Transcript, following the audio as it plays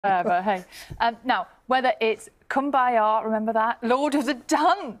But hey, now whether it's Come By Art, remember that? Lord of the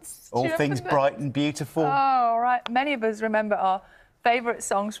Dance. All things bright and beautiful. Oh, right. Many of us remember our favourite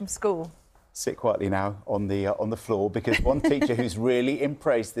songs from school. Sit quietly now on the floor, because one teacher who's really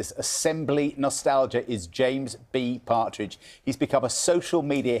embraced this assembly nostalgia is James B. Partridge. He's become a social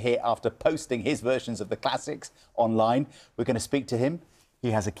media hit after posting his versions of the classics online. We're going to speak to him.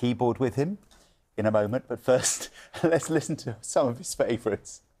 He has a keyboard with him in a moment, but first, let's listen to some of his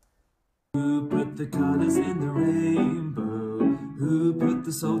favourites. Who put the colours in the rainbow? Who put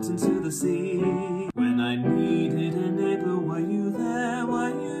the salt into the sea? When I needed a neighbour, were you there? Were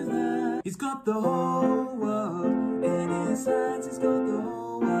you there? He's got the whole world in his hands. He's got the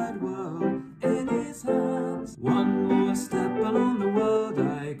whole wide world in his hands. One more step along the world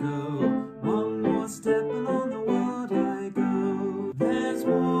I go. One more step along the world I go. There's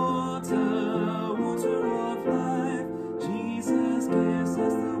water, water of life. Jesus gives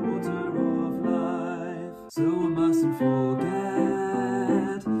us the water of life. So I mustn't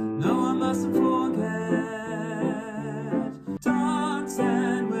forget. No, I mustn't forget. Dance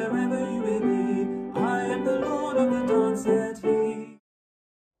and wherever you may be, I am the Lord of the dance, said he. You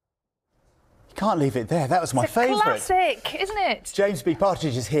can't leave it there. That was my favourite. Classic, isn't it? James B.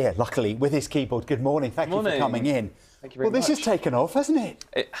 Partridge is here, luckily, with his keyboard. Good morning. Thank you for coming in. Thank you very much. Well, this has taken off, hasn't it?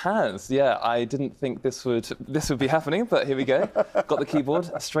 It has, yeah. I didn't think this would be happening, but here we go. Got the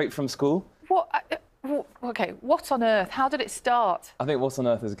keyboard straight from school. What? Okay, what on earth? How did it start? I think what on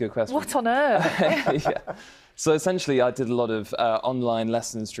earth is a good question. What on earth? Yeah. So essentially, I did a lot of online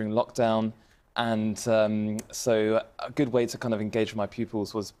lessons during lockdown, and so a good way to kind of engage with my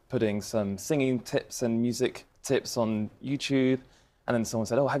pupils was putting some singing tips and music tips on YouTube. And then someone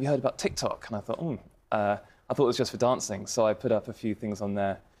said, "Oh, have you heard about TikTok?" And I thought, I thought it was just for dancing, so I put up a few things on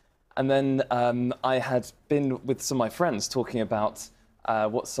there. And then I had been with some of my friends talking about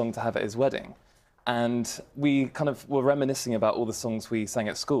what song to have at his wedding. And we kind of were reminiscing about all the songs we sang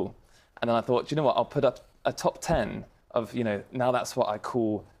at school. And then I thought, you know what, I'll put up a top 10 of, now that's what I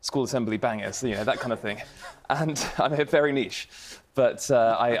call school assembly bangers, that kind of thing. And I'm very niche. But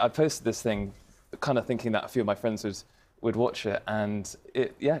I posted this thing kind of thinking that a few of my friends would watch it, and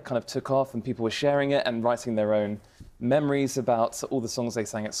it kind of took off, and people were sharing it and writing their own memories about all the songs they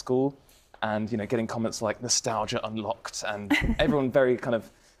sang at school, and getting comments like nostalgia unlocked, and everyone very kind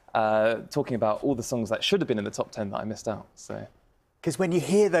of talking about all the songs that should have been in the top 10 that I missed out. So, because when you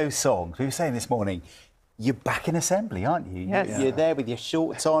hear those songs, we were saying this morning, you're back in assembly, aren't you? Yes. Yeah. You're there with your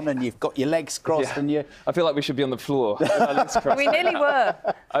shorts on and you've got your legs crossed and you... I feel like we should be on the floor with our legs crossed. We nearly were.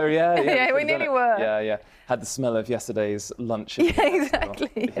 Oh, yeah? Yeah, we nearly were. Yeah. Had the smell of yesterday's lunch. Yeah,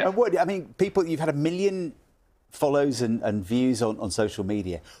 exactly. Yeah. I mean, people, you've had 1 million follows and views on social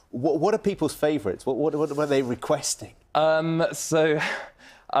media. What are people's favourites? What are they requesting? So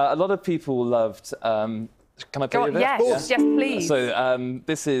a lot of people loved... can I play a bit? Yes, please. So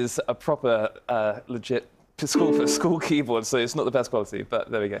this is a proper, legit school keyboard, so it's not the best quality, but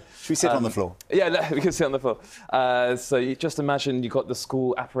there we go. Should we sit on the floor? Yeah, no, we can sit on the floor. So you just imagine you've got the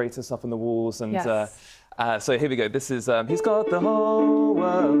school apparatus up on the walls, and so here we go. This is, he's got the whole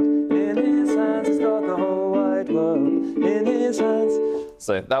world in his hands, he's got the whole wide world in his hands.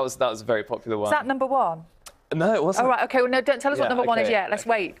 So that was a very popular one. Is that number one? No, it wasn't. Oh, right, OK, well, no, don't tell us what number one is yet. Let's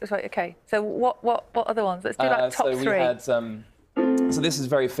wait. OK. So what other ones? Let's do like top three. We had, so this is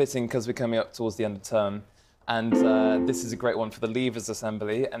very fitting because we're coming up towards the end of term. And this is a great one for the Leavers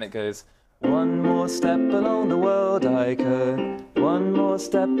Assembly. And it goes, one more step along the world I go. One more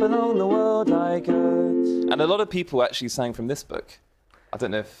step along the world I go. And a lot of people actually sang from this book. I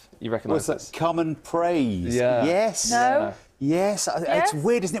don't know if you recognise this. Come and Praise. Yeah. Yes. No. Yes. It's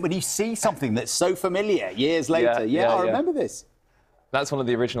weird, isn't it, when you see something that's so familiar years later. Yeah, I remember this. That's one of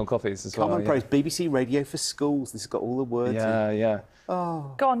the original copies as well. Come and Praise, BBC Radio for Schools. This has got all the words in. Yeah.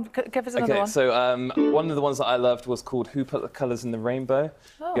 Oh. Go on, give us another one. So one of the ones that I loved was called Who Put the Colours in the Rainbow?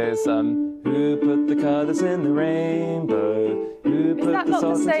 It goes, who put the colours in the rainbow? Who put Is that the not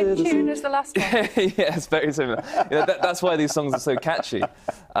the salt same into the tune sea? as the last one? Yeah, it's very similar. That's why these songs are so catchy.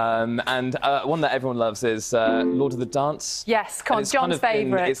 And one that everyone loves is Lord of the Dance. Yes, John's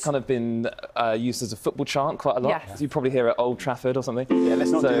favourite. It's kind of been used as a football chant quite a lot. Yes. So you probably hear it at Old Trafford or something. Yeah,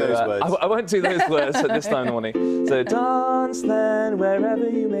 let's not do those words. I won't do those words at this time in the morning. So dance then wherever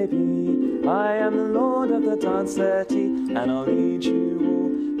you may be. I am the Lord of the dance, said he, and I'll lead you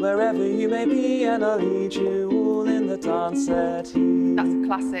all wherever you may be, and I'll lead you all in the dance, said he. That's a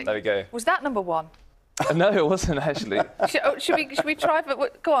classic. There we go. Was that number one? No, it wasn't actually. Should we try?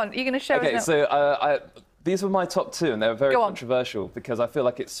 Go on. You're going to show us. Okay, so these were my top two, and they were very Go on. controversial because I feel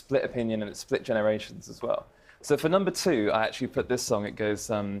like it's split opinion and it's split generations as well. So for number 2, I actually put this song. It goes,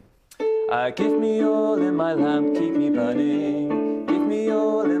 give me all in my lamp, keep me burning. Give me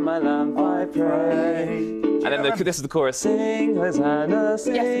all in my lamp, I pray. And then this is the chorus. Sing Hosanna,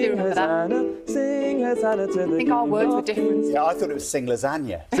 sing Hosanna, sing Hosanna to the King. I think our words were different. Yeah, I thought it was sing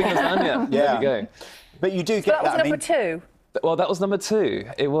lasagna. Sing Lasagna. Yeah. There we go. But you do So get that was that. number 2. Well, that was number 2.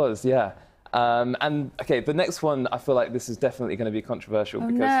 It was, yeah. And okay, the next one, I feel like this is definitely going to be controversial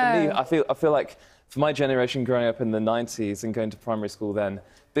because for me, I feel like for my generation growing up in the 90s and going to primary school then,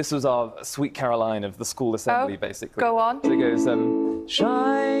 this was our Sweet Caroline of the school assembly, basically. Go on. So it goes,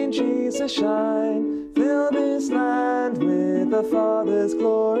 shine, Jesus, shine, fill this land with the Father's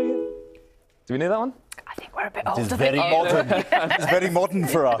glory. Do we know that one? I think we're a bit older. It's very modern. It's very modern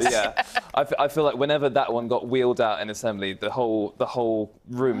for us. Yeah, I feel like whenever that one got wheeled out in assembly, the whole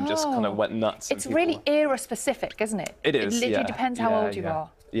room just kind of went nuts. It's really era specific, isn't it? It is. It literally depends how old you are.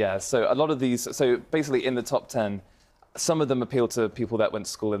 Yeah. So a lot of these. So basically, in the top 10, some of them appeal to people that went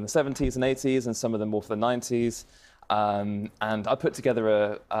to school in the 70s and 80s, and some of them more for the 90s. And I put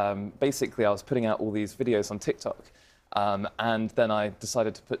together basically, I was putting out all these videos on TikTok, and then I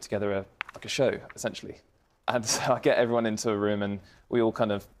decided to put together like a show, essentially. And so I get everyone into a room and we all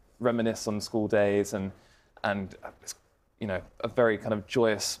kind of reminisce on school days and it's, you know, a very kind of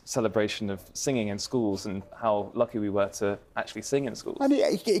joyous celebration of singing in schools and how lucky we were to actually sing in schools. And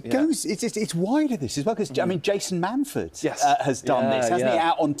it goes, it's wider this as well, because, I mean, Jason Manford has done this, hasn't he?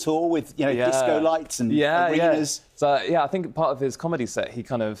 Out on tour with, you know, disco lights and arenas. So, I think part of his comedy set, he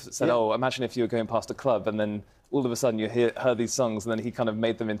kind of said, oh, imagine if you were going past a club and then all of a sudden you heard these songs, and then he kind of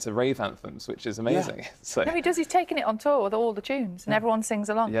made them into rave anthems, which is amazing. Yeah. So. No, he does. He's taken it on tour with all the tunes, and everyone sings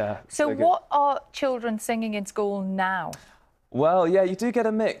along. Yeah. So what are children singing in school now? Well, yeah, you do get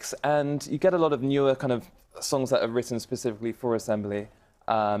a mix, and you get a lot of newer kind of songs that are written specifically for assembly.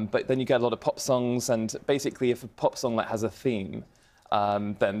 But then you get a lot of pop songs, and basically, if a pop song that has a theme,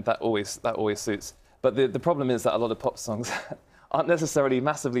 then that always suits. But the problem is that a lot of pop songs aren't necessarily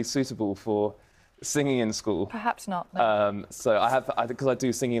massively suitable for singing in school. Perhaps not. No. So because I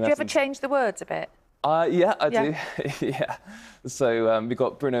do singing Do you lessons. ever change the words a bit? Yeah, I do. Yeah. So we've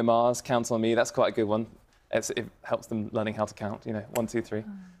got Bruno Mars, Count on Me. That's quite a good one. It helps them learning how to count. You know, 1, 2, 3.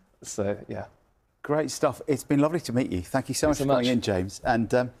 So yeah. Great stuff. It's been lovely to meet you. Thank you so much for much. coming in, James.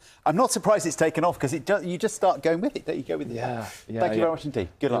 And I'm not surprised it's taken off because you just start going with it, don't you? Go with it. Yeah. Thank you very much indeed.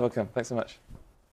 Good luck. You're welcome. Thanks so much.